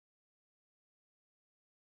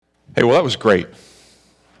Hey, well, that was great.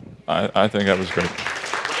 I think that was great.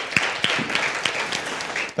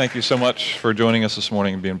 Thank you so much for joining us this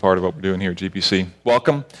morning and being part of what we're doing here at GPC.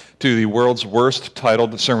 Welcome to the world's worst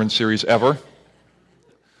titled sermon series ever,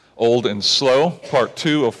 Old and Slow, part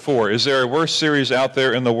 2 of 4. Is there a worse series out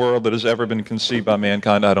there in the world that has ever been conceived by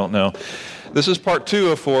mankind? I don't know. This is part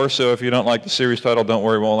 2 of 4, so if you don't like the series title, don't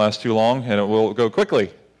worry, it won't last too long, and it will go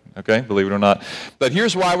quickly. Okay, believe it or not. But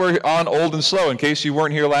here's why we're on Old and Slow, in case you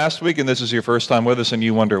weren't here last week and this is your first time with us and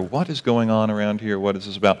you wonder, what is going on around here? What is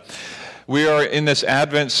this about? We are in this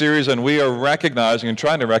Advent series and we are recognizing and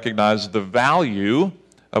trying to recognize the value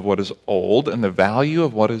of what is old and the value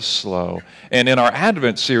of what is slow. And in our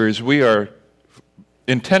Advent series, we are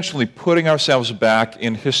intentionally putting ourselves back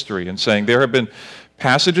in history and saying there have been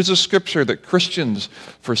passages of Scripture that Christians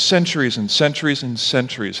for centuries and centuries and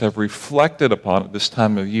centuries have reflected upon at this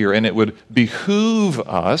time of year, and it would behoove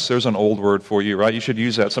us, there's an old word for you, right? You should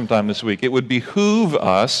use that sometime this week. It would behoove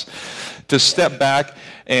us to step back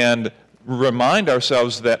and remind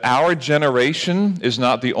ourselves that our generation is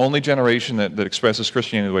not the only generation that expresses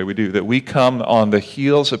Christianity the way we do, that we come on the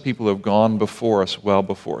heels of people who have gone before us, well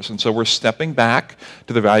before us. And so we're stepping back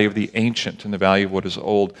to the value of the ancient and the value of what is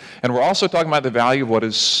old. And we're also talking about the value of what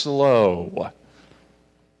is slow.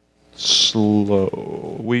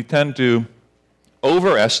 Slow. We tend to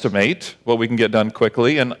overestimate what we can get done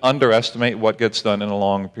quickly and underestimate what gets done in a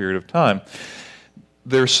long period of time.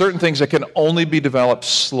 There are certain things that can only be developed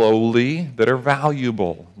slowly that are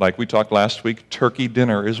valuable. Like we talked last week, turkey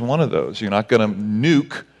dinner is one of those. You're not going to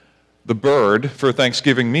nuke the bird for a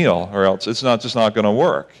Thanksgiving meal, or else it's just not going to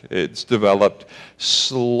work. It's developed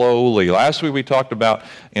slowly. Last week we talked about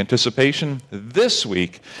anticipation. This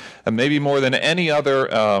week, and maybe more than any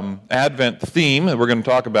other Advent theme that we're going to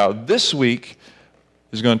talk about this week,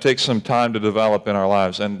 is going to take some time to develop in our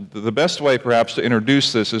lives. And the best way, perhaps, to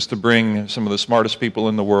introduce this is to bring some of the smartest people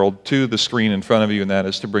in the world to the screen in front of you, and that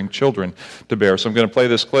is to bring children to bear. So I'm going to play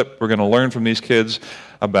this clip. We're going to learn from these kids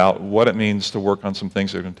about what it means to work on some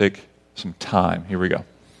things that are going to take some time. Here we go.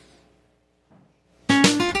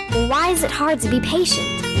 Why is it hard to be patient?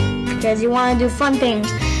 Because you want to do fun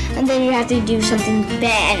things, and then you have to do something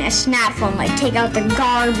bad, and it's not fun, like take out the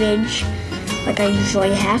garbage, like I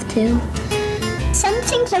usually have to. Some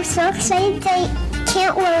things are so excited that I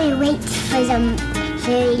can't really wait for them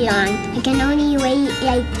very long. I can only wait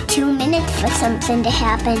like 2 minutes for something to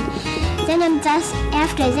happen. Then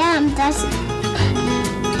after that I'm just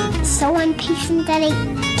so impatient that I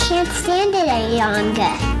can't stand it any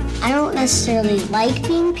longer. I don't necessarily like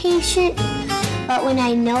being patient, but when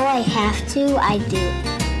I know I have to, I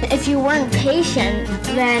do. If you weren't patient,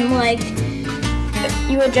 then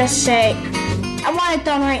you would just say, I want it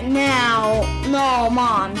done right now. No,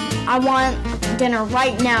 Mom, I want dinner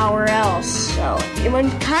right now or else. So it would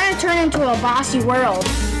kind of turn into a bossy world.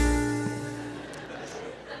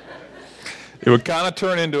 It would kind of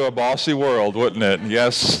turn into a bossy world, wouldn't it?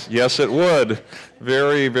 Yes, it would.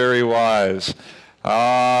 Very, very wise.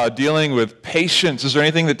 Dealing with patience. Is there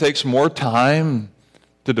anything that takes more time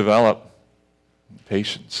to develop?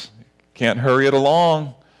 Patience. Can't hurry it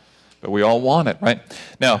along. But we all want it, right?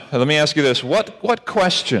 Now, let me ask you this. What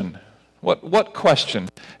question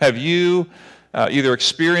have you either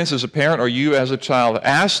experienced as a parent or you as a child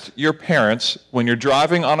asked your parents when you're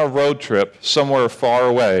driving on a road trip somewhere far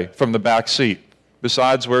away from the back seat?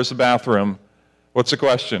 Besides, where's the bathroom? What's the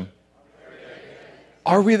question?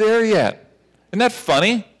 Are we there yet? Isn't that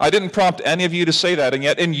funny? I didn't prompt any of you to say that, and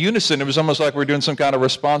yet in unison, it was almost like we're doing some kind of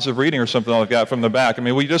responsive reading or something like that from the back. I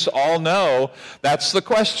mean, we just all know that's the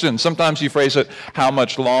question. Sometimes you phrase it, how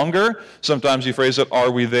much longer? Sometimes you phrase it, are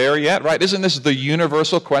we there yet? Right? Isn't this the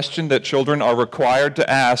universal question that children are required to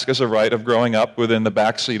ask as a right of growing up within the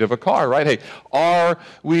back seat of a car, right? Hey, are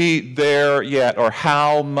we there yet? Or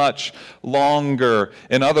how much longer?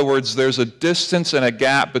 In other words, there's a distance and a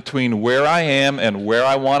gap between where I am and where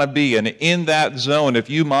I want to be, and in that zone, if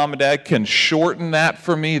you, Mom and Dad, can shorten that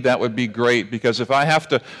for me, that would be great. Because if I have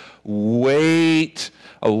to wait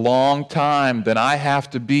a long time, then I have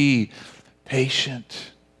to be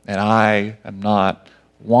patient. And I am not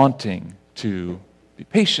wanting to be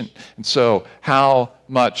patient. And so, how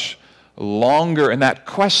much longer? And that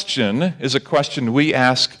question is a question we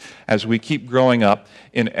ask as we keep growing up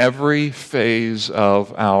in every phase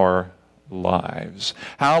of our lives.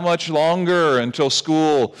 How much longer until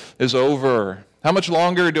school is over? How much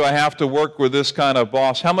longer do I have to work with this kind of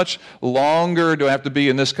boss? How much longer do I have to be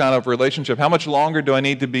in this kind of relationship? How much longer do I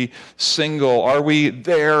need to be single? Are we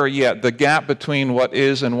there yet? The gap between what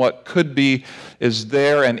is and what could be is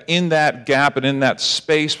there, and in that gap and in that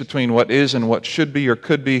space between what is and what should be or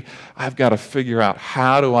could be, I've got to figure out,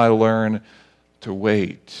 how do I learn to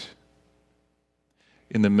wait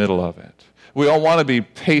in the middle of it? We all want to be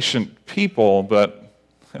patient people, but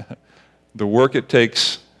the work it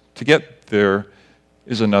takes to get there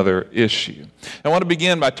is another issue. I want to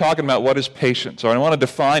begin by talking about what is patience. I want to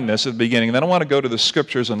define this at the beginning, and then I want to go to the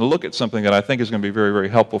scriptures and look at something that I think is going to be very, very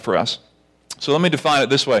helpful for us. So let me define it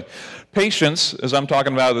this way. Patience, as I'm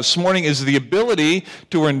talking about this morning, is the ability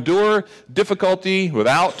to endure difficulty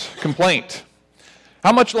without complaint.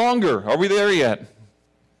 How much longer? Are we there yet?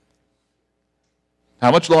 How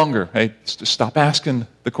much longer? Hey, just stop asking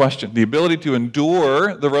the question. The ability to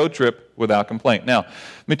endure the road trip without complaint. Now,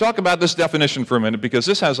 let me talk about this definition for a minute, because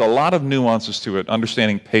this has a lot of nuances to it,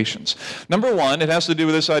 understanding patience. Number one, it has to do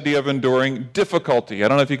with this idea of enduring difficulty. I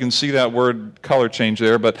don't know if you can see that word color change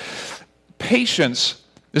there, but patience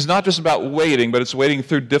is not just about waiting, but it's waiting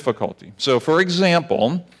through difficulty. So, for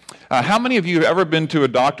example, how many of you have ever been to a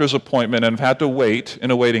doctor's appointment and have had to wait in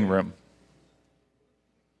a waiting room?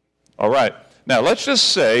 All right. Now, let's just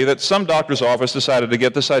say that some doctor's office decided to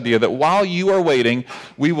get this idea that while you are waiting,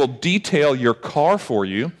 we will detail your car for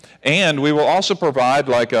you, and we will also provide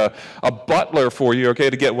like a butler for you,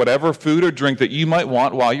 okay, to get whatever food or drink that you might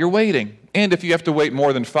want while you're waiting. And if you have to wait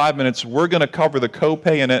more than 5 minutes, we're going to cover the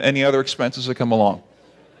copay and any other expenses that come along.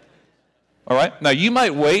 All right? Now, you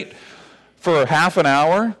might wait for half an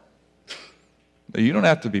hour. You don't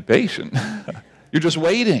have to be patient. You're just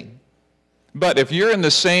waiting. But if you're in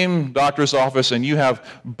the same doctor's office and you have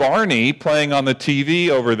Barney playing on the TV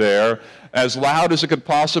over there, as loud as it could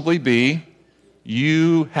possibly be,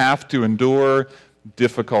 you have to endure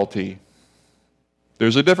difficulty.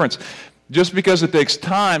 There's a difference. Just because it takes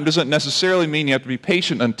time doesn't necessarily mean you have to be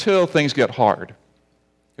patient until things get hard.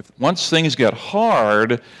 Once things get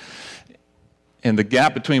hard, and the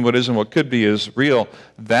gap between what is and what could be is real,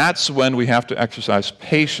 that's when we have to exercise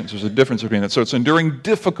patience. There's a difference between that. So it's enduring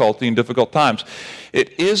difficulty in difficult times.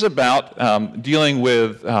 It is about dealing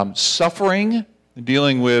with suffering,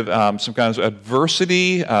 dealing with some kinds of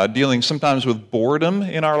adversity, dealing sometimes with boredom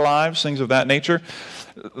in our lives, things of that nature.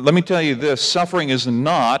 Let me tell you this, suffering is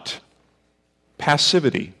not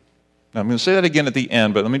passivity. Now, I'm going to say that again at the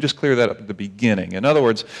end, but let me just clear that up at the beginning. In other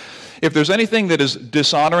words, if there's anything that is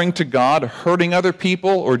dishonoring to God, hurting other people,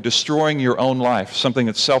 or destroying your own life, something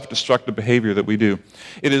that's self-destructive behavior that we do,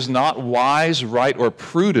 it is not wise, right, or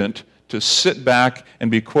prudent to sit back and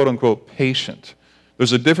be quote-unquote patient.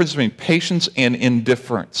 There's a difference between patience and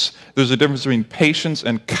indifference. There's a difference between patience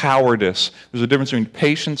and cowardice. There's a difference between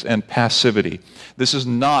patience and passivity. This is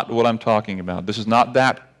not what I'm talking about. This is not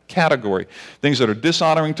that category. Things that are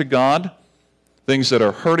dishonoring to God, things that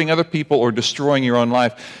are hurting other people or destroying your own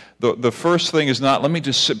life. The first thing is not, let me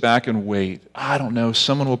just sit back and wait. I don't know,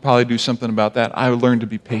 someone will probably do something about that. I learned to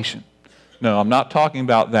be patient. No, I'm not talking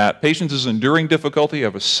about that. Patience is enduring difficulty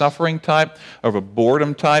of a suffering type, of a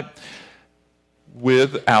boredom type,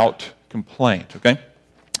 without complaint, okay?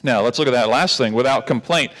 Now, let's look at that last thing, without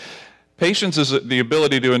complaint. Patience is the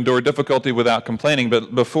ability to endure difficulty without complaining,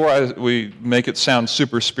 but before we make it sound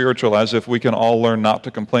super spiritual, as if we can all learn not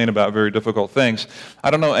to complain about very difficult things,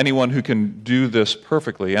 I don't know anyone who can do this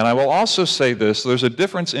perfectly. And I will also say this, there's a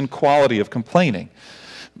difference in quality of complaining.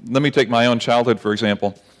 Let me take my own childhood, for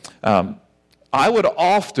example. I would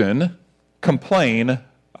often complain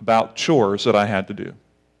about chores that I had to do.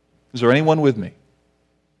 Is there anyone with me?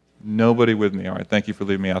 Nobody with me. All right, thank you for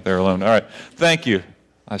leaving me out there alone. All right, thank you.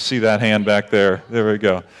 I see that hand back there. There we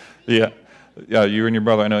go. Yeah, you and your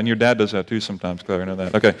brother, I know, and your dad does that too sometimes, Claire, I know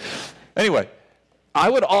that. Okay. Anyway, I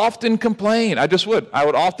would often complain. I just would. I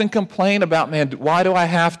would often complain about, man, why do I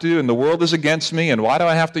have to, and the world is against me, and why do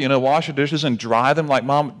I have to, wash the dishes and dry them? Like,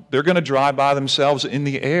 Mom, they're going to dry by themselves in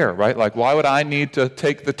the air, right? Like, why would I need to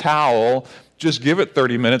take the towel, just give it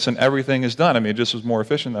 30 minutes, and everything is done? I mean, it just was more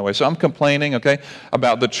efficient that way. So I'm complaining, okay,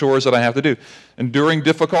 about the chores that I have to do. Enduring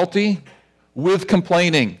difficulty with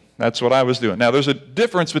complaining. That's what I was doing. Now, there's a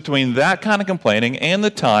difference between that kind of complaining and the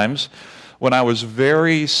times when I was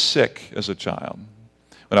very sick as a child.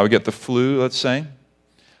 When I would get the flu, let's say,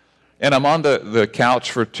 and I'm on the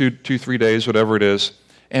couch for 3 days, whatever it is,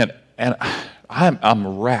 and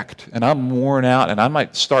I'm wrecked, and I'm worn out, and I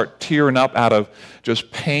might start tearing up out of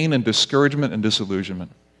just pain and discouragement and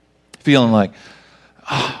disillusionment, feeling like,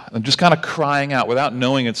 I'm just kind of crying out without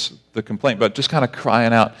knowing it's the complaint, but just kind of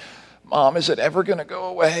crying out, Mom, is it ever going to go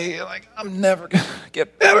away? Like, I'm never going to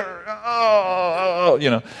get better. Oh, you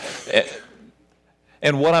know.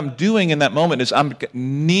 And what I'm doing in that moment is I'm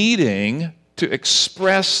needing to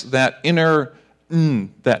express that inner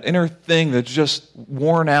thing that's just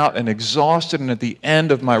worn out and exhausted and at the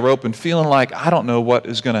end of my rope and feeling like I don't know what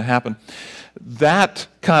is going to happen. That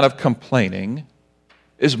kind of complaining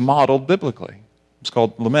is modeled biblically. It's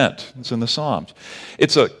called lament. It's in the Psalms.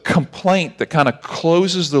 It's a complaint that kind of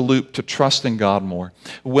closes the loop to trusting God more.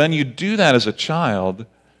 When you do that as a child,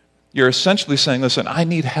 you're essentially saying, listen, I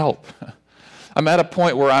need help. I'm at a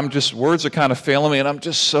point where words are kind of failing me, and I'm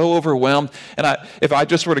just so overwhelmed. And if I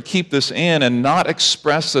just were to keep this in and not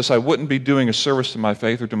express this, I wouldn't be doing a service to my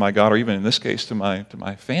faith or to my God, or even in this case to my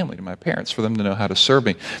family, to my parents, for them to know how to serve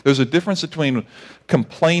me. There's a difference between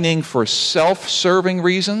complaining for self-serving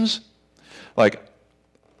reasons, like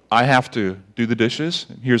I have to do the dishes.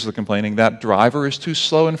 Here's the complaining. That driver is too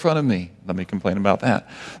slow in front of me. Let me complain about that.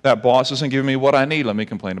 That boss isn't giving me what I need. Let me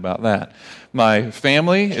complain about that. My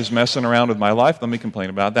family is messing around with my life. Let me complain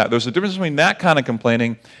about that. There's a difference between that kind of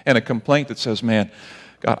complaining and a complaint that says, man,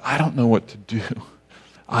 God, I don't know what to do.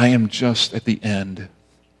 I am just at the end.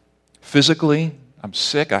 Physically, I'm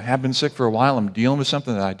sick. I have been sick for a while. I'm dealing with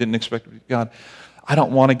something that I didn't expect. God, I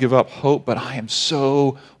don't want to give up hope, but I am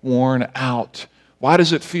so worn out. Why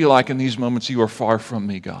does it feel like in these moments you are far from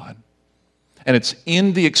me, God? And it's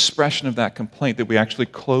in the expression of that complaint that we actually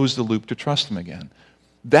close the loop to trust Him again.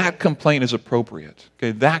 That complaint is appropriate.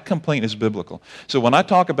 Okay, that complaint is biblical. So when I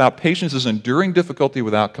talk about patience as enduring difficulty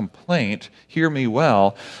without complaint, hear me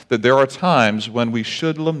well, that there are times when we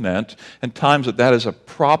should lament and times that is a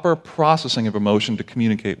proper processing of emotion to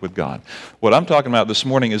communicate with God. What I'm talking about this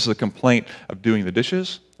morning is the complaint of doing the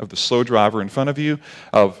dishes, of the slow driver in front of you,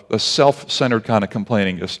 of a self-centered kind of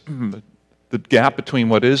complaining, just the gap between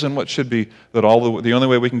what is and what should be, that the only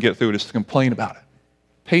way we can get through it is to complain about it.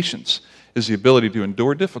 Patience is the ability to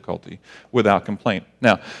endure difficulty without complaint.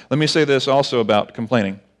 Now, let me say this also about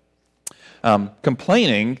complaining.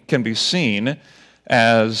 Complaining can be seen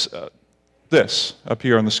as this up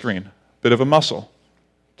here on the screen, a bit of a muscle.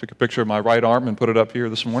 Took a picture of my right arm and put it up here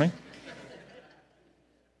this morning.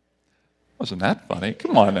 Wasn't that funny?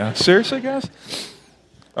 Come on now. Seriously, guys?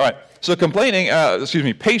 All right. So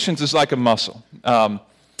patience is like a muscle. The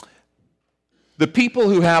people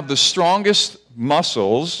who have the strongest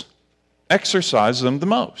muscles exercise them the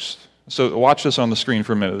most. So watch this on the screen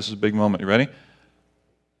for a minute. This is a big moment. You ready?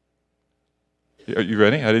 Are you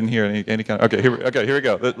ready? I didn't hear any kind of... Okay, here we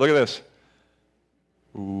go. Look at this.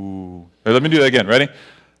 Ooh. Right, let me do that again. Ready?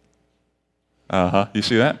 You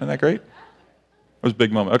see that? Isn't that great? It was a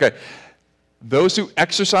big moment. Okay. Those who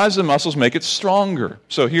exercise the muscles make it stronger.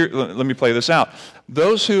 So here, let me play this out.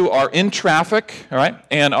 Those who are in traffic, all right,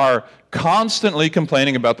 and are constantly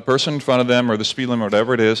complaining about the person in front of them or the speed limit or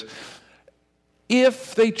whatever it is,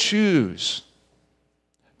 if they choose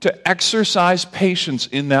to exercise patience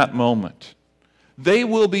in that moment, they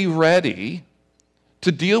will be ready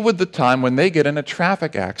to deal with the time when they get in a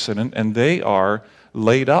traffic accident and they are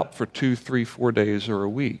laid up for 2, 3, 4 days or a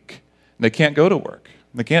week. And they can't go to work.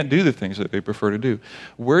 They can't do the things that they prefer to do.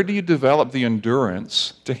 Where do you develop the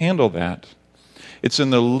endurance to handle that? It's in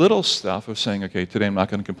the little stuff of saying, okay, today I'm not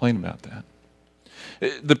going to complain about that.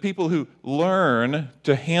 The people who learn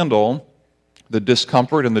to handle the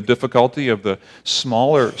discomfort and the difficulty of the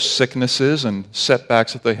smaller sicknesses and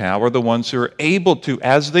setbacks that they have are the ones who are able to,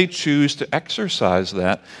 as they choose to exercise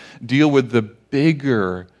that, deal with the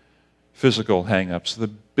bigger physical hang-ups, the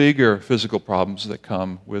bigger physical problems that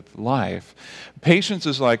come with life. Patience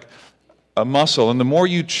is like a muscle, and the more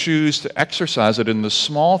you choose to exercise it in the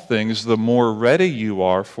small things, the more ready you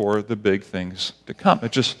are for the big things to come.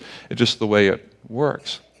 It's just the way it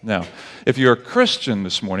works. Now, if you're a Christian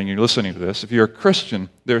this morning, you're listening to this, if you're a Christian,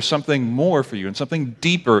 there's something more for you and something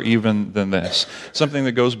deeper even than this. Something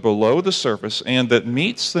that goes below the surface and that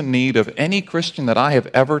meets the need of any Christian that I have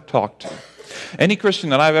ever talked to. Any Christian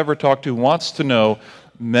that I've ever talked to wants to know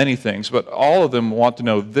many things, but all of them want to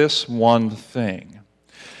know this one thing.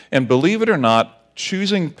 And believe it or not,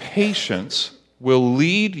 choosing patience will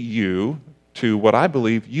lead you to what I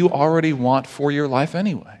believe you already want for your life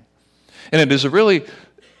anyway. And it is a really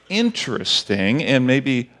interesting and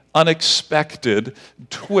maybe unexpected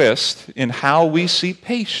twist in how we see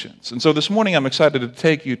patience. And so this morning I'm excited to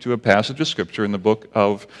take you to a passage of Scripture in the book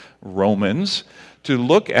of Romans to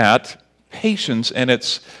look at patience and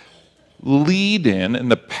its lead-in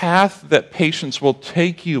and the path that patience will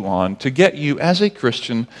take you on to get you as a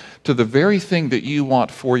Christian to the very thing that you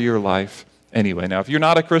want for your life anyway. Now, if you're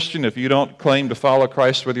not a Christian, if you don't claim to follow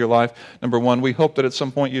Christ with your life, number one, we hope that at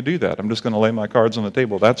some point you do that. I'm just going to lay my cards on the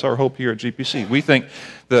table. That's our hope here at GPC. We think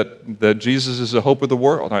that Jesus is the hope of the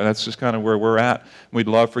world. That's just kind of where we're at. We'd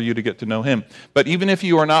love for you to get to know him. But even if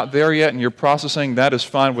you are not there yet and you're processing, that is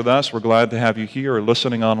fine with us. We're glad to have you here or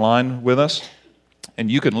listening online with us. And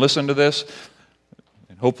you can listen to this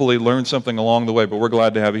and hopefully learn something along the way, but we're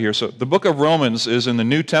glad to have you here. So the book of Romans is in the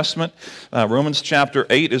New Testament. Romans chapter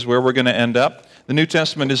 8 is where we're going to end up. The New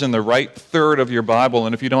Testament is in the right third of your Bible,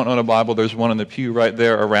 and if you don't own a Bible, there's one in the pew right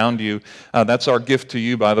there around you. That's our gift to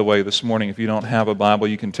you, by the way, this morning. If you don't have a Bible,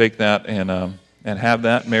 you can take that and have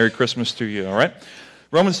that. Merry Christmas to you, all right?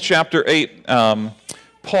 Romans chapter 8,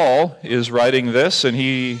 Paul is writing this, and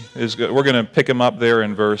we're going to pick him up there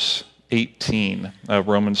in verse 18 of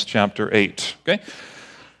Romans chapter 8. Okay?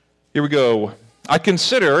 Here we go. I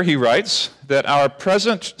consider, he writes, that our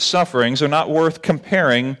present sufferings are not worth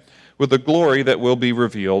comparing with the glory that will be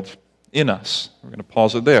revealed in us. We're going to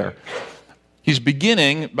pause it there. He's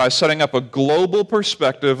beginning by setting up a global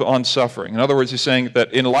perspective on suffering. In other words, he's saying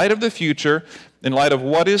that in light of the future, in light of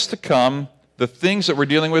what is to come, the things that we're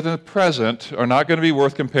dealing with in the present are not going to be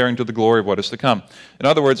worth comparing to the glory of what is to come. In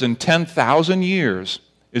other words, in 10,000 years,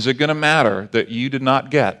 is it going to matter that you did not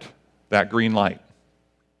get that green light?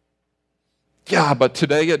 Yeah, but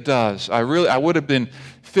today it does. I would have been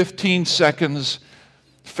 15 seconds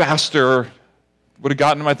faster, would have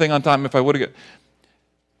gotten my thing on time if I would have got.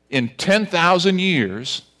 In 10,000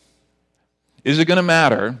 years, is it going to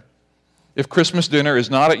matter if Christmas dinner is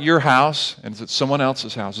not at your house and it's at someone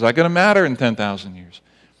else's house? Is that going to matter in 10,000 years?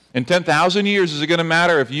 In 10,000 years, is it going to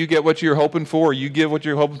matter if you get what you're hoping for or you give what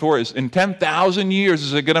you're hoping for? In 10,000 years,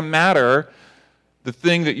 is it going to matter the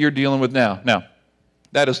thing that you're dealing with now? Now,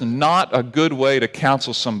 that is not a good way to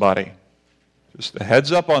counsel somebody. Just a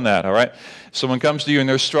heads up on that, all right? If someone comes to you and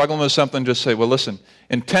they're struggling with something, just say, well, listen,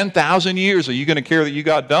 in 10,000 years, are you going to care that you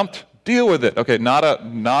got dumped? Deal with it. Okay, not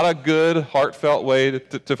a good, heartfelt way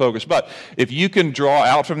to focus. But if you can draw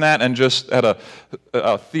out from that and just at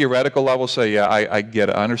a theoretical level say, yeah, I get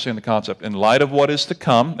it, I understand the concept. In light of what is to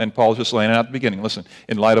come, and Paul's just laying it out at the beginning, listen,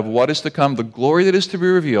 in light of what is to come, the glory that is to be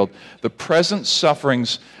revealed, the present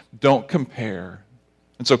sufferings don't compare.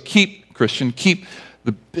 And so keep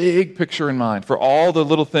the big picture in mind for all the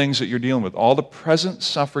little things that you're dealing with, all the present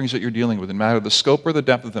sufferings that you're dealing with, no matter the scope or the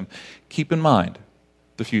depth of them. Keep in mind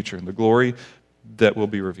the future and the glory that will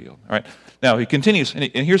be revealed. All right. Now he continues,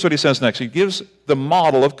 and here's what he says next. He gives the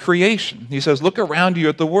model of creation. He says, look around you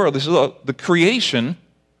at the world. This is the creation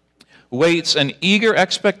waits an eager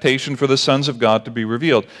expectation for the sons of God to be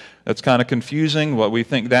revealed. That's kind of confusing. What we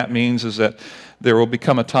think that means is that there will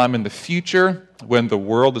become a time in the future when the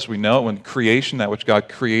world as we know it, when creation, that which God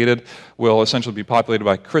created, will essentially be populated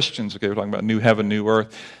by Christians. Okay, we're talking about new heaven, new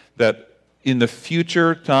earth. That in the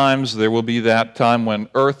future times, there will be that time when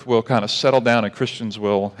earth will kind of settle down and Christians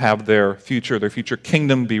will have their future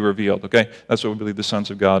kingdom be revealed. Okay, that's what we believe the sons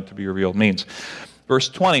of God to be revealed means. Verse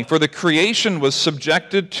 20, for the creation was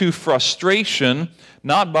subjected to frustration,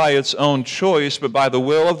 not by its own choice, but by the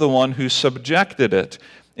will of the one who subjected it,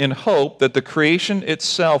 in hope that the creation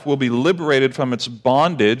itself will be liberated from its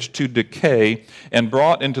bondage to decay and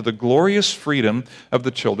brought into the glorious freedom of the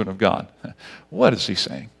children of God. What is he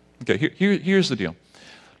saying? Okay, here's the deal.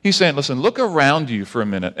 He's saying, listen, look around you for a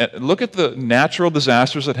minute. Look at the natural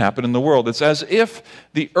disasters that happen in the world. It's as if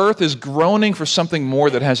the earth is groaning for something more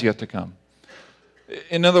that has yet to come.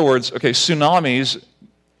 In other words, okay, tsunamis,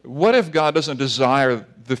 what if God doesn't desire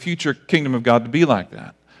the future kingdom of God to be like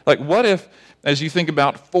that? Like, what if, as you think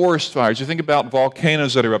about forest fires, you think about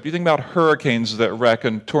volcanoes that erupt, you think about hurricanes that wreck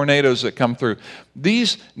and tornadoes that come through,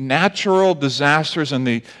 these natural disasters and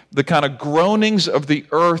the kind of groanings of the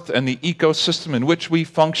earth and the ecosystem in which we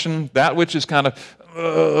function, that which is kind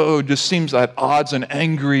of, just seems at odds and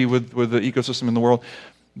angry with the ecosystem in the world,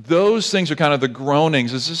 those things are kind of the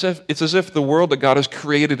groanings. It's as if the world that God has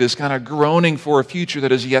created is kind of groaning for a future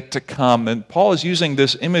that is yet to come. And Paul is using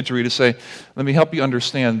this imagery to say, let me help you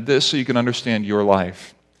understand this so you can understand your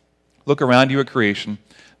life. Look around you at creation.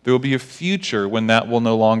 There will be a future when that will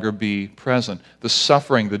no longer be present. The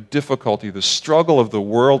suffering, the difficulty, the struggle of the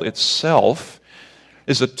world itself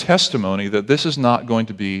is a testimony that this is not going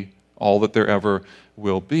to be all that there ever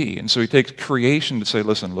will be. And so he takes creation to say,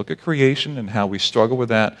 listen, look at creation and how we struggle with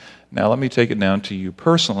that. Now let me take it down to you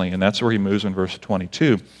personally. And that's where he moves in verse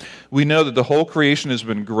 22. We know that the whole creation has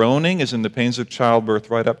been groaning, as in the pains of childbirth,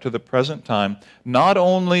 right up to the present time. Not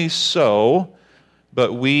only so,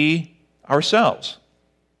 but we ourselves,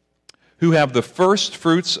 who have the first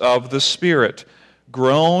fruits of the Spirit,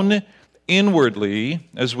 groan inwardly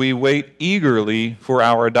as we wait eagerly for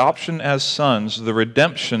our adoption as sons, the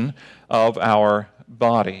redemption of our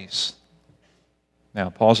bodies. Now,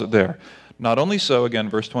 pause it there. Not only so, again,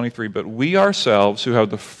 verse 23, but we ourselves who have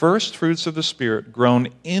the first fruits of the Spirit groan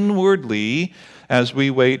inwardly as we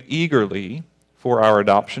wait eagerly for our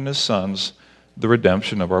adoption as sons, the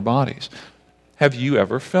redemption of our bodies. Have you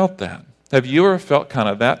ever felt that? Have you ever felt kind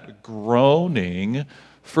of that groaning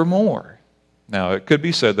for more? Now, it could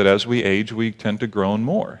be said that as we age, we tend to groan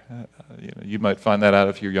more. You might find that out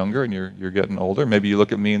if you're younger and you're getting older. Maybe you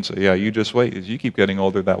look at me and say, yeah, you just wait. As you keep getting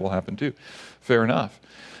older, that will happen too. Fair enough.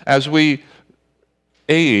 As we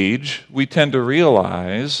age, we tend to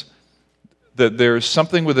realize that there's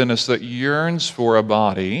something within us that yearns for a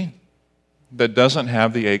body that doesn't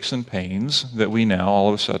have the aches and pains that we now all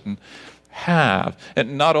of a sudden have.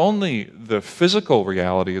 And not only the physical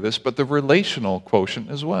reality of this, but the relational quotient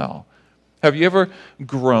as well. Have you ever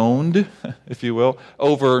groaned, if you will,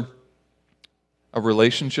 over a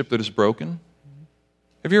relationship that is broken?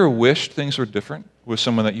 Have you ever wished things were different with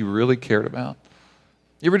someone that you really cared about?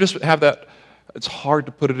 You ever just have that, it's hard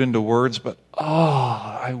to put it into words, but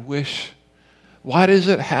I wish, why does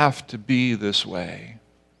it have to be this way?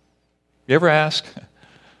 You ever ask,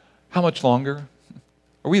 how much longer?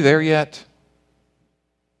 Are we there yet?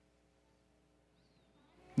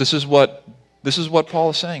 This is what Paul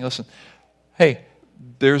is saying. Listen, hey,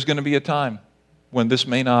 there's going to be a time when this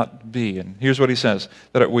may not be. And here's what he says,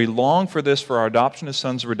 that we long for this, for our adoption as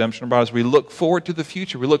sons, the redemption of our bodies. We look forward to the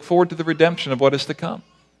future. We look forward to the redemption of what is to come.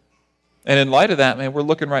 And in light of that, man, we're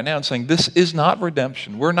looking right now and saying, this is not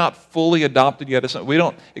redemption. We're not fully adopted yet. We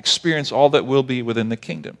don't experience all that will be within the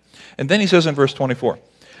kingdom. And then he says in verse 24,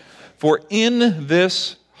 for in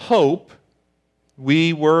this hope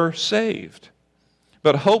we were saved.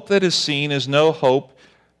 But hope that is seen is no hope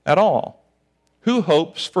at all. Who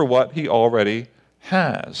hopes for what he already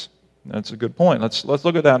has? That's a good point. Let's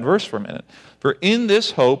look at that verse for a minute. For in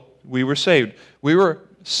this hope we were saved. We were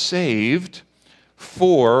saved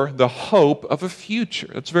for the hope of a future.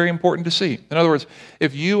 That's very important to see. In other words,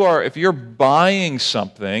 if you're buying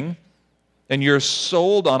something and you're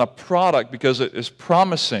sold on a product because it is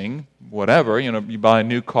promising whatever, you buy a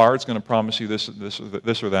new car, it's going to promise you this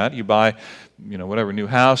or that. You buy, whatever, new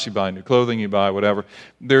house, you buy new clothing, you buy whatever.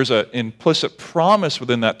 There's an implicit promise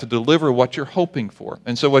within that to deliver what you're hoping for.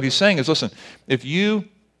 And so what he's saying is, listen, if you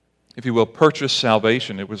will, purchase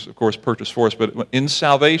salvation, it was, of course, purchased for us, but in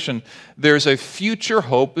salvation, there's a future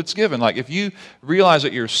hope that's given. Like if you realize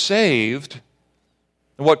that you're saved,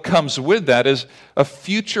 what comes with that is a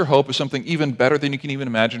future hope of something even better than you can even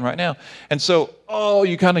imagine right now. And so,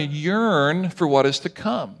 you kind of yearn for what is to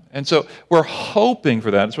come. And so we're hoping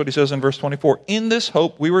for that. That's what he says in verse 24. In this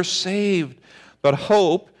hope we were saved, but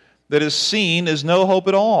hope that is seen is no hope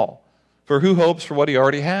at all. For who hopes for what he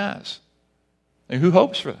already has? And who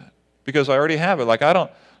hopes for that? Because I already have it. Like I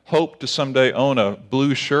don't hope to someday own a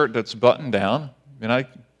blue shirt that's buttoned down. I'm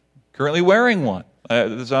currently wearing one.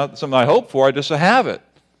 It's not something I hope for. I just have it.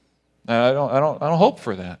 I don't hope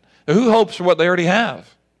for that. Who hopes for what they already have?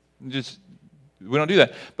 We don't do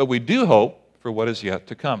that. But we do hope for what is yet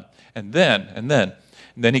to come. And then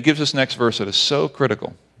he gives us next verse that is so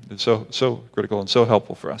critical. It's so critical and so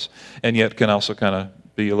helpful for us. And yet can also kind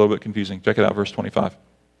of be a little bit confusing. Check it out, verse 25.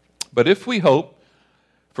 But if we hope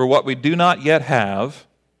for what we do not yet have,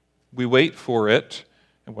 we wait for it.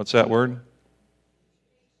 And what's that word?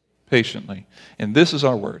 Patiently. And this is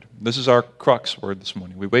our word. This is our crux word this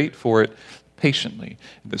morning. We wait for it patiently.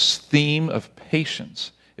 This theme of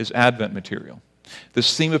patience is Advent material.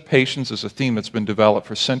 This theme of patience is a theme that's been developed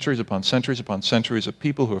for centuries upon centuries upon centuries of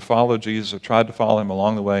people who have followed Jesus, have tried to follow him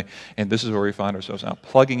along the way, and this is where we find ourselves now,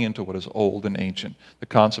 plugging into what is old and ancient, the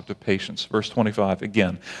concept of patience. Verse 25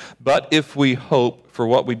 again. But if we hope for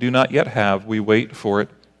what we do not yet have, we wait for it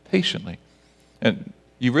patiently. And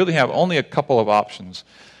you really have only a couple of options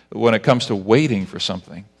when it comes to waiting for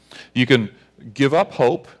something. You can give up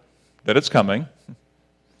hope that it's coming.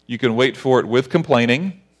 You can wait for it with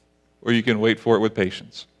complaining, or you can wait for it with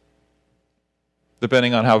patience,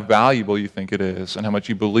 depending on how valuable you think it is and how much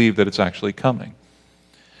you believe that it's actually coming.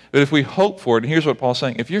 But if we hope for it, and here's what Paul's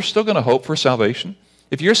saying, if you're still going to hope for salvation,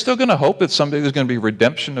 if you're still going to hope that someday there's going to be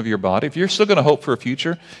redemption of your body, if you're still going to hope for a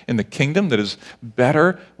future in the kingdom that is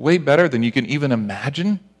better, way better than you can even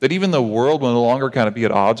imagine, that even the world will no longer kind of be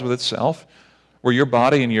at odds with itself, where your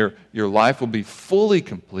body and your life will be fully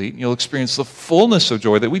complete, and you'll experience the fullness of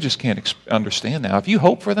joy that we just can't understand now. If you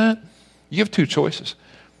hope for that, you have two choices.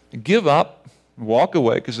 Give up, walk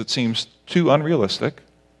away because it seems too unrealistic,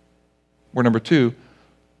 or number two,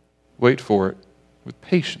 wait for it with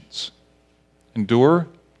patience. Endure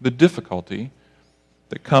the difficulty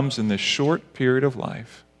that comes in this short period of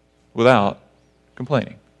life without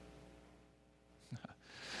complaining.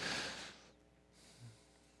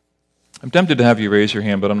 I'm tempted to have you raise your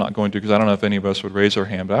hand, but I'm not going to because I don't know if any of us would raise our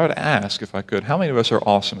hand. But I would ask, if I could, how many of us are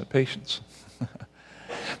awesome at patience?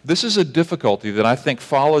 This is a difficulty that I think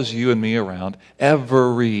follows you and me around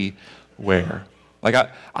everywhere. Like,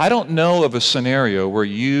 I don't know of a scenario where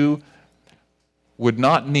you would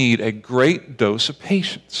not need a great dose of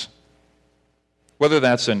patience. Whether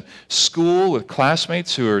that's in school with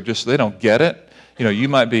classmates who are just, they don't get it. You know, you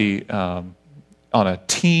might be on a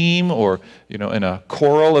team or, you know, in a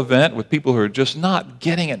choral event with people who are just not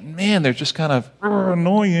getting it. Man, they're just kind of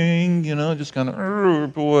annoying, you know, just kind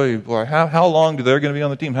of, boy, how long do they going to be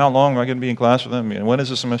on the team? How long am I going to be in class with them? You know, when is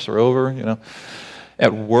the semester over, you know?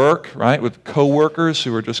 At work, right, with coworkers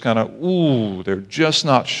who are just kind of, they're just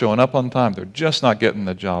not showing up on time. They're just not getting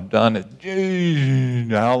the job done.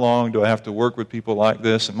 How long do I have to work with people like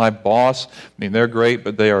this? And my boss, I mean, they're great,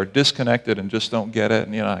 but they are disconnected and just don't get it.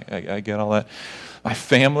 And, you know, I get all that. My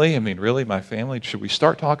family, I mean, really, my family. Should we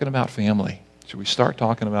start talking about family? Should we start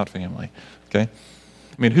talking about family? Okay?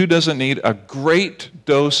 I mean, who doesn't need a great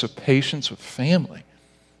dose of patience with family?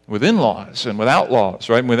 With in-laws and with outlaws,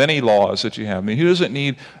 right? And with any laws that you have. I mean, who doesn't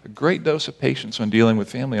need a great dose of patience when dealing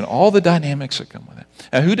with family and all the dynamics that come with it?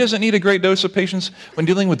 And who doesn't need a great dose of patience when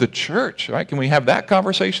dealing with the church, right? Can we have that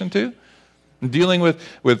conversation too? And dealing with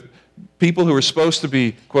people who are supposed to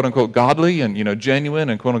be, quote-unquote, godly and, you know, genuine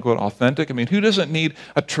and, quote-unquote, authentic. I mean, who doesn't need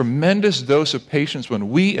a tremendous dose of patience when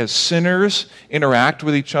we as sinners interact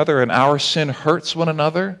with each other and our sin hurts one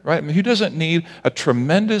another, right? I mean, who doesn't need a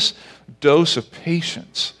tremendous dose of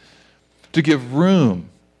patience to give room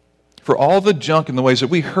for all the junk and the ways that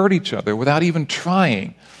we hurt each other without even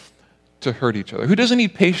trying to hurt each other? Who doesn't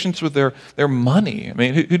need patience with their money? I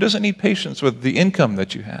mean, who doesn't need patience with the income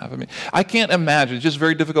that you have? I mean, I can't imagine. It's just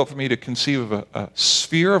very difficult for me to conceive of a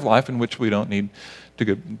sphere of life in which we don't need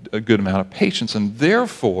a good amount of patience. And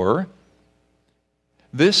therefore,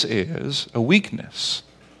 this is a weakness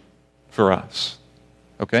for us.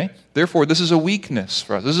 Okay? Therefore, this is a weakness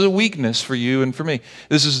for us. This is a weakness for you and for me.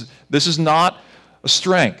 This is not a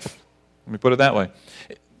strength. Let me put it that way.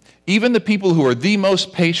 Even the people who are the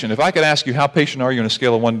most patient, if I could ask you, how patient are you on a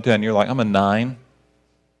scale of 1 to 10? You're like, I'm a 9.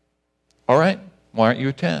 All right. Why aren't you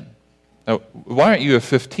a 10? Now, why aren't you a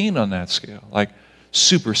 15 on that scale? Like,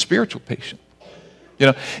 super spiritual patient. You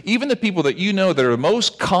know, even the people that you know that are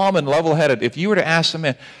most calm and level-headed, if you were to ask them,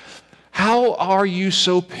 man, how are you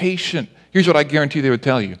so patient? Here's what I guarantee they would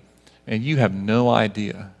tell you. And you have no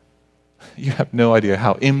idea. You have no idea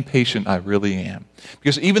how impatient I really am.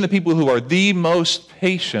 Because even the people who are the most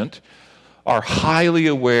patient are highly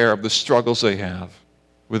aware of the struggles they have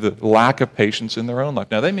with the lack of patience in their own life.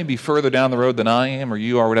 Now, they may be further down the road than I am or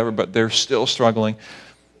you are, whatever, but they're still struggling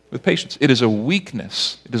with patience. It is a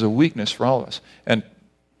weakness. It is a weakness for all of us. And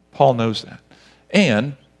Paul knows that.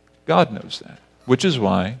 And God knows that. Which is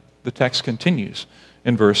why the text continues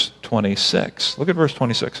in verse 26. Look at verse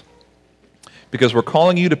 26. Because we're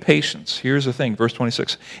calling you to patience. Here's the thing, verse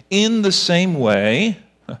 26. In the same way,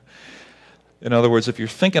 in other words, if you're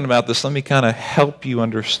thinking about this, let me kind of help you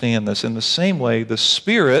understand this. In the same way, the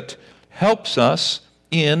Spirit helps us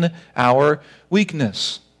in our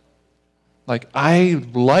weakness. Like, I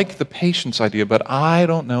like the patience idea, but I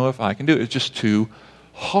don't know if I can do it. It's just too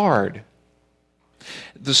hard.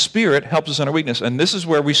 The Spirit helps us in our weakness, and this is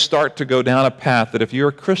where we start to go down a path that if you're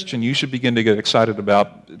a Christian, you should begin to get excited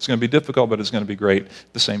about. It's going to be difficult, but it's going to be great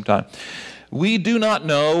at the same time. We do not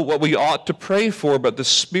know what we ought to pray for, but the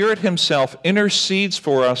Spirit Himself intercedes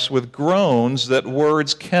for us with groans that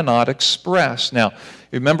words cannot express. Now,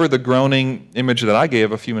 remember the groaning image that I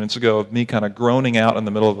gave a few minutes ago of me kind of groaning out in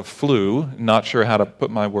the middle of a flu, not sure how to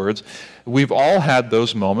put my words. We've all had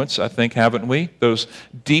those moments, I think, haven't we? Those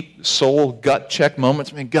deep soul gut check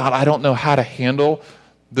moments. I mean, God, I don't know how to handle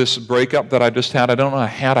this breakup that I just had. I don't know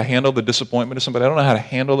how to handle the disappointment of somebody. I don't know how to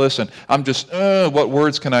handle this. And I'm just, what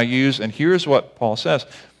words can I use? And here's what Paul says.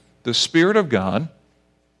 The Spirit of God,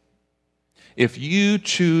 if you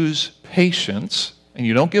choose patience and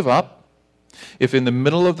you don't give up, if in the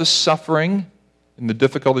middle of the suffering and the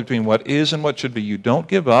difficulty between what is and what should be, you don't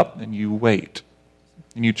give up and you wait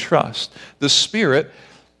and you trust, the Spirit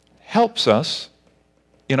helps us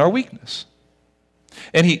in our weakness.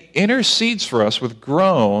 And He intercedes for us with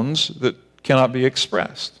groans that cannot be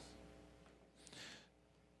expressed.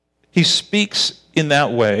 He speaks in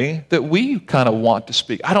that way that we kind of want to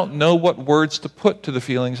speak. I don't know what words to put to the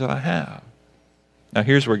feelings that I have. Now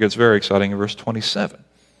here's where it gets very exciting in verse 27.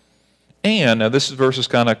 And, now this verse is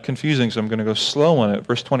kind of confusing, so I'm going to go slow on it.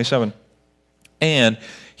 Verse 27. And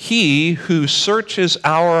He who searches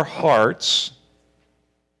our hearts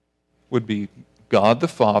would be God the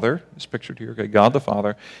Father. It's pictured here, okay? God the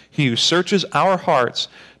Father. He who searches our hearts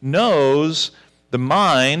knows the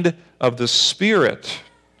mind of the Spirit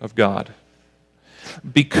of God.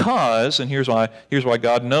 Because, and here's why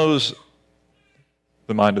God knows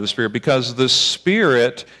the mind of the Spirit, because the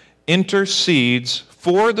Spirit intercedes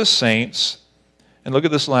for the saints, and look at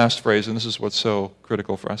this last phrase, and this is what's so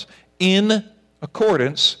critical for us, in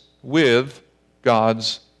accordance with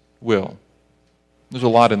God's will. There's a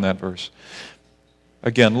lot in that verse.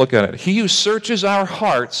 Again, look at it. He who searches our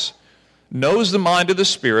hearts knows the mind of the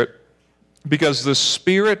Spirit, because the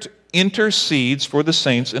Spirit intercedes for the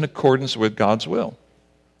saints in accordance with God's will.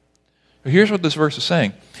 Here's what this verse is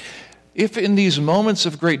saying. If in these moments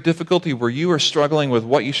of great difficulty where you are struggling with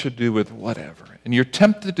what you should do with whatever, and you're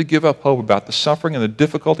tempted to give up hope about the suffering and the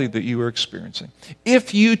difficulty that you are experiencing,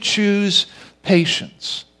 if you choose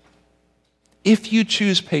patience,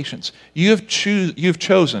 you've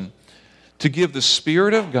chosen to give the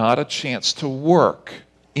Spirit of God a chance to work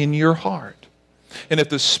in your heart. And if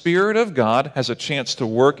the Spirit of God has a chance to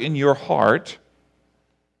work in your heart,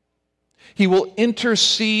 He will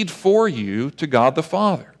intercede for you to God the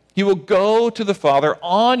Father. He will go to the Father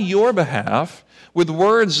on your behalf with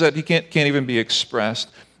words that he can't even be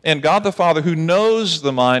expressed. And God the Father, who knows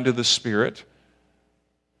the mind of the Spirit,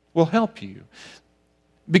 will help you.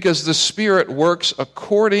 Because the Spirit works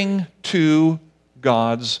according to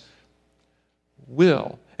God's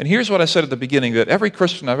will. And here's what I said at the beginning, that every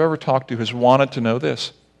Christian I've ever talked to has wanted to know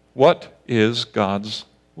this. What is God's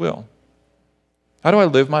will? How do I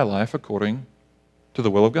live my life according to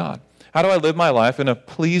the will of God? How do I live my life in a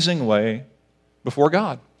pleasing way before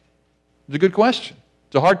God? It's a good question.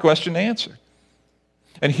 It's a hard question to answer.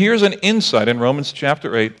 And here's an insight in Romans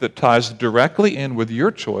chapter 8 that ties directly in with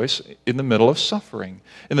your choice in the middle of suffering,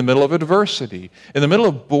 in the middle of adversity, in the middle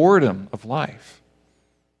of boredom of life.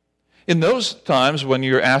 In those times when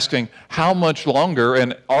you're asking, how much longer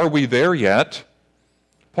and are we there yet?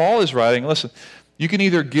 Paul is writing, listen, you can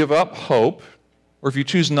either give up hope, or if you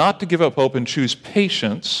choose not to give up hope and choose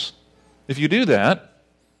patience, if you do that,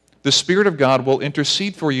 the Spirit of God will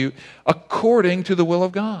intercede for you according to the will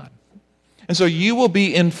of God. And so you will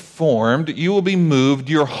be informed, you will be moved,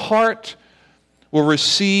 your heart will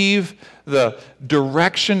receive the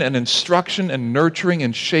direction and instruction and nurturing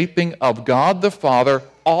and shaping of God the Father,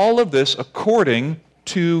 all of this according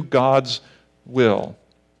to God's will.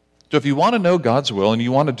 So if you want to know God's will and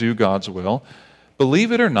you want to do God's will,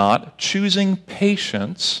 believe it or not, choosing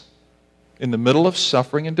patience in the middle of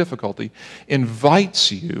suffering and difficulty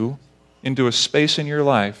invites you into a space in your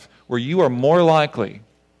life where you are more likely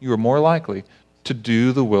to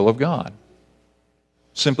do the will of God,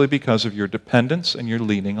 simply because of your dependence and your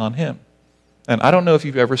leaning on Him. And I don't know if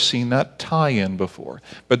you've ever seen that tie-in before,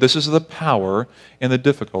 but this is the power and the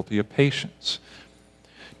difficulty of patience.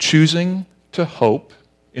 Choosing to hope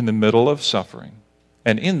in the middle of suffering,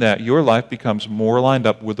 and in that your life becomes more lined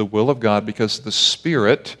up with the will of God because the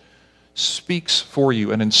Spirit speaks for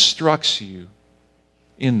you and instructs you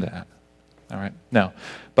in that. All right. Now,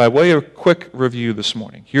 by way of quick review this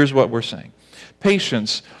morning, here's what we're saying.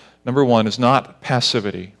 Patience, number one, is not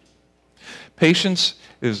passivity. Patience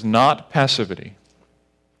is not passivity.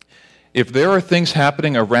 If there are things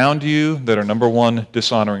happening around you that are, number one,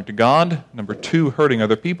 dishonoring to God, number two, hurting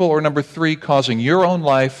other people, or number three, causing your own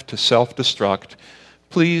life to self-destruct,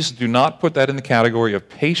 please do not put that in the category of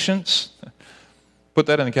patience. Put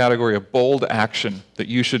that in the category of bold action that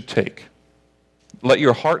you should take. Let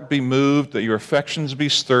your heart be moved, let your affections be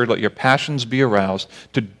stirred, let your passions be aroused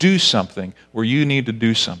to do something where you need to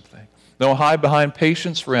do something. Don't hide behind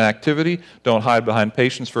patience for inactivity. Don't hide behind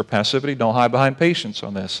patience for passivity. Don't hide behind patience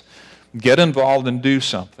on this. Get involved and do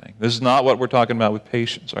something. This is not what we're talking about with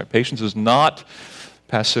patience. All right? Patience is not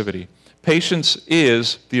passivity. Patience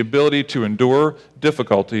is the ability to endure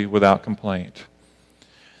difficulty without complaint.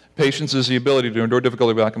 Patience is the ability to endure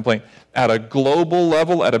difficulty without complaint. At a global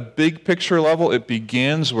level, at a big picture level, it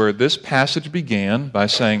begins where this passage began by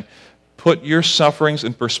saying, put your sufferings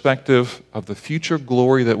in perspective of the future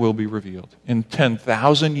glory that will be revealed. In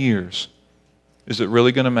 10,000 years, is it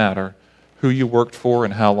really going to matter who you worked for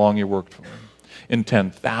and how long you worked for? In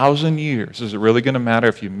 10,000 years, is it really going to matter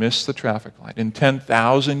if you miss the traffic light? In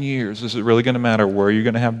 10,000 years, is it really going to matter where you're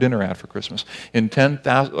going to have dinner at for Christmas? In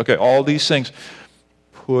 10,000, okay, all these things.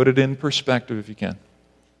 Put it in perspective if you can.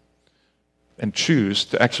 And choose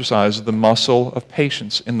to exercise the muscle of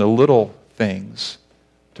patience in the little things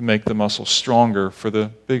to make the muscle stronger for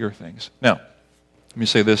the bigger things. Now, let me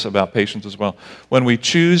say this about patience as well. When we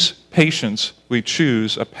choose patience, we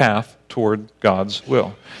choose a path toward God's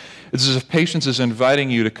will. It's as if patience is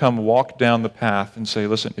inviting you to come walk down the path and say,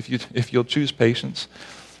 listen, if you'll choose patience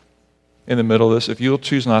in the middle of this, if you'll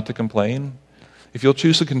choose not to complain, if you'll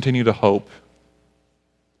choose to continue to hope,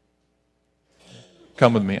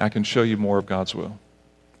 come with me. I can show you more of God's will.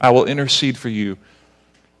 I will intercede for you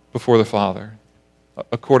before the Father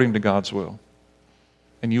according to God's will.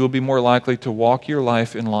 And you will be more likely to walk your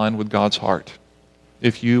life in line with God's heart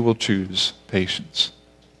if you will choose patience.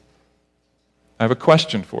 I have a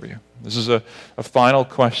question for you. This is a final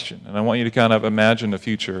question, and I want you to kind of imagine a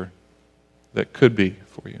future that could be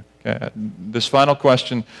for you. Okay? This final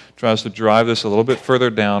question tries to drive this a little bit further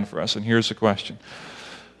down for us, and here's the question.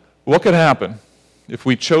 What could happen if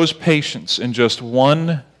we chose patience in just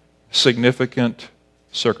one significant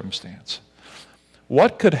circumstance?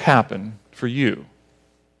 What could happen for you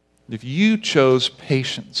if you chose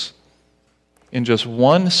patience in just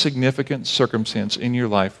one significant circumstance in your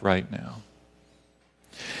life right now?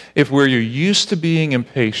 If where you're used to being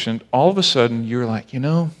impatient, all of a sudden you're like,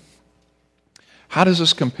 how does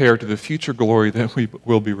this compare to the future glory that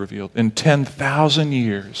will be revealed? In 10,000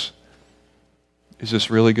 years, is this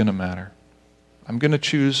really going to matter? I'm going to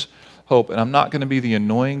choose hope, and I'm not going to be the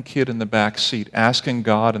annoying kid in the back seat asking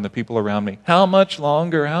God and the people around me, how much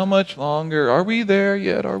longer? How much longer? Are we there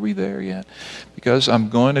yet? Are we there yet? Because I'm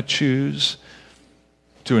going to choose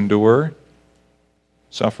to endure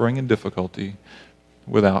suffering and difficulty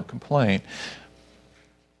without complaint.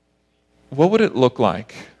 What would it look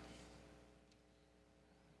like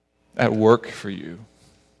at work for you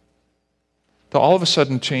to all of a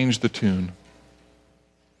sudden change the tune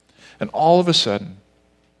and all of a sudden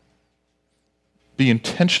be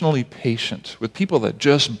intentionally patient with people that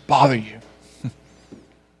just bother you?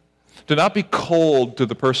 To not be cold to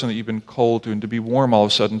the person that you've been cold to and to be warm all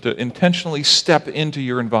of a sudden, to intentionally step into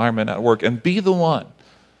your environment at work and be the one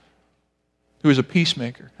who is a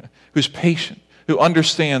peacemaker, who's patient, who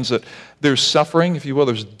understands that there's suffering, if you will,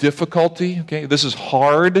 there's difficulty, okay? This is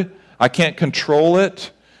hard. I can't control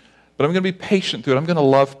it, but I'm going to be patient through it. I'm going to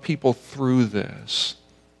love people through this.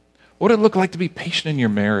 What would it look like to be patient in your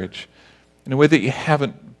marriage in a way that you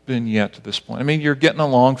haven't been yet to this point? I mean, you're getting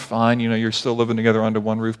along fine, you're still living together under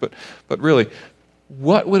one roof, but really,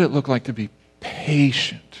 what would it look like to be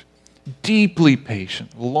patient, deeply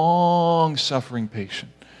patient, long-suffering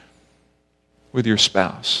patient with your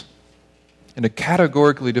spouse in a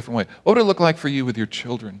categorically different way? What would it look like for you with your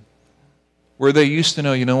children? Where they used to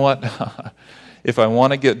know, you know what? If I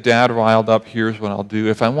want to get dad riled up, here's what I'll do.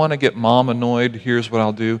 If I want to get mom annoyed, here's what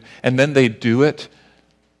I'll do. And then they do it,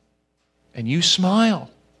 and you smile.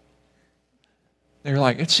 They're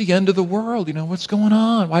like, it's the end of the world. What's going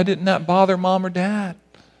on? Why didn't that bother mom or dad?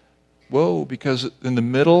 Whoa, because in the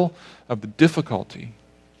middle of the difficulty,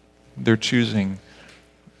 they're choosing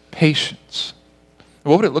patience.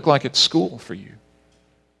 What would it look like at school for you?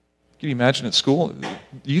 Can you imagine at school?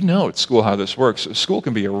 You know at school how this works. School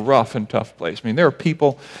can be a rough and tough place. I mean, there are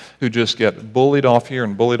people who just get bullied off here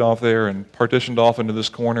and bullied off there and partitioned off into this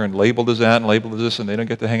corner and labeled as that and labeled as this, and they don't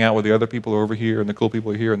get to hang out with the other people over here and the cool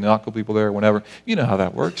people here and the not cool people there, whatever. You know how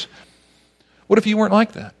that works. What if you weren't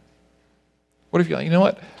like that? What if you know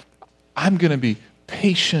what? I'm going to be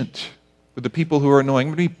patient with the people who are annoying.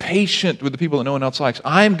 I'm going to be patient with the people that no one else likes.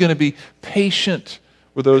 I'm going to be patient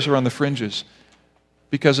with those who are on the fringes.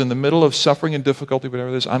 Because in the middle of suffering and difficulty, whatever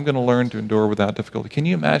it is, I'm going to learn to endure without difficulty. Can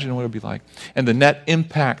you imagine what it would be like? And the net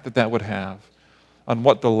impact that would have on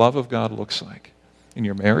what the love of God looks like in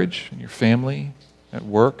your marriage, in your family, at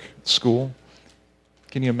work, at school.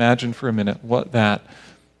 Can you imagine for a minute what that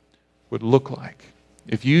would look like?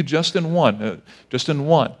 If you just in one,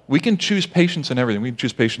 we can choose patience in everything. We can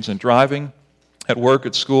choose patience in driving, at work,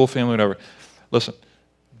 at school, family, whatever. Listen,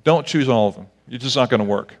 don't choose all of them. It's just not going to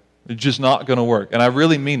work. It's just not going to work. And I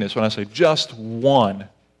really mean this when I say just one.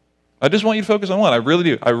 I just want you to focus on one. I really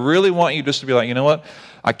do. I really want you just to be like, you know what?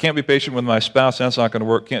 I can't be patient with my spouse. That's not going to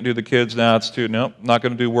work. Can't do the kids. Nope, not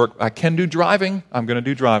going to do work. I can do driving. I'm going to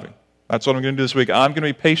do driving. That's what I'm going to do this week. I'm going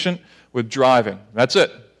to be patient with driving. That's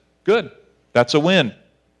it. Good. That's a win.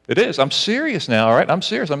 It is. I'm serious now, all right? I'm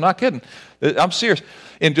serious. I'm not kidding. I'm serious.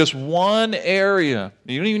 In just one area,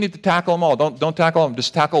 you don't even need to tackle them all. Don't tackle them.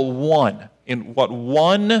 Just tackle one. In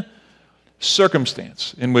one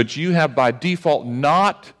circumstance in which you have by default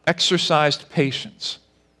not exercised patience.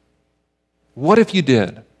 What if you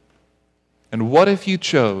did? And what if you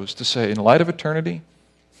chose to say, in light of eternity,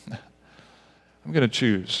 I'm going to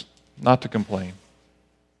choose not to complain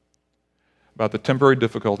about the temporary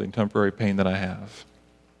difficulty and temporary pain that I have.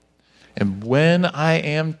 And when I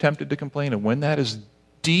am tempted to complain, and when that is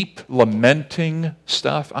deep, lamenting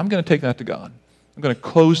stuff, I'm going to take that to God. I'm going to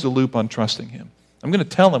close the loop on trusting him. I'm going to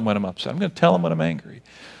tell him when I'm upset. I'm going to tell him when I'm angry.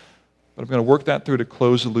 But I'm going to work that through to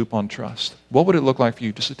close the loop on trust. What would it look like for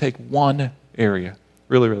you just to take one area,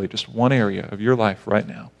 really, just one area of your life right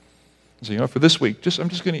now? And so, for this week, I'm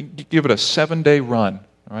just going to give it a 7-day run,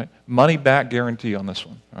 all right? Money back guarantee on this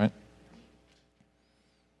one, all right?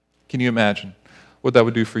 Can you imagine what that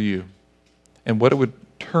would do for you and what it would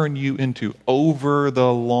turn you into over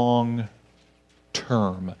the long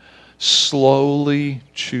term, slowly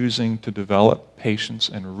choosing to develop patience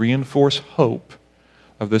and reinforce hope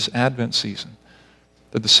of this Advent season,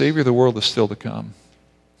 that the Savior of the world is still to come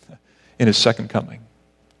in his second coming.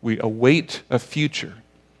 We await a future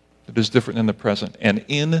that is different than the present. And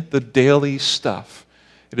in the daily stuff,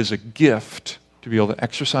 it is a gift to be able to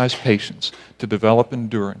exercise patience, to develop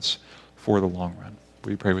endurance for the long run.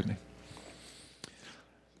 Will you pray with me?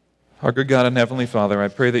 Our good God and Heavenly Father, I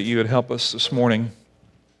pray that you would help us this morning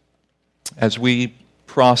as we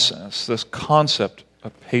process this concept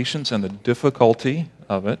of patience and the difficulty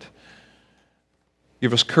of it.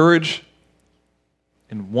 Give us courage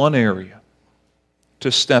in one area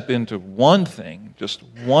to step into one thing, just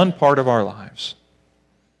one part of our lives,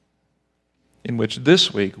 in which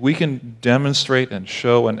this week we can demonstrate and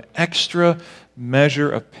show an extra measure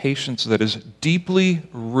of patience that is deeply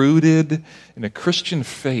rooted in a Christian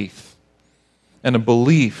faith and a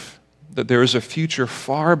belief that there is a future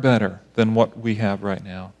far better than what we have right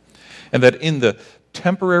now. And that in the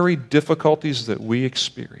temporary difficulties that we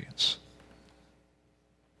experience,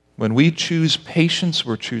 when we choose patience,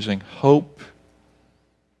 we're choosing hope,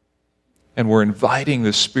 and we're inviting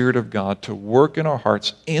the Spirit of God to work in our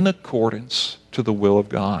hearts in accordance to the will of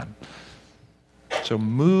God. So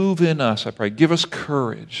move in us, I pray. Give us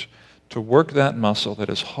courage to work that muscle that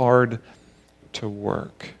is hard to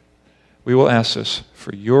work. We will ask this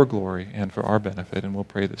for your glory and for our benefit, and we'll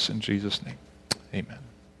pray this in Jesus' name. Amen.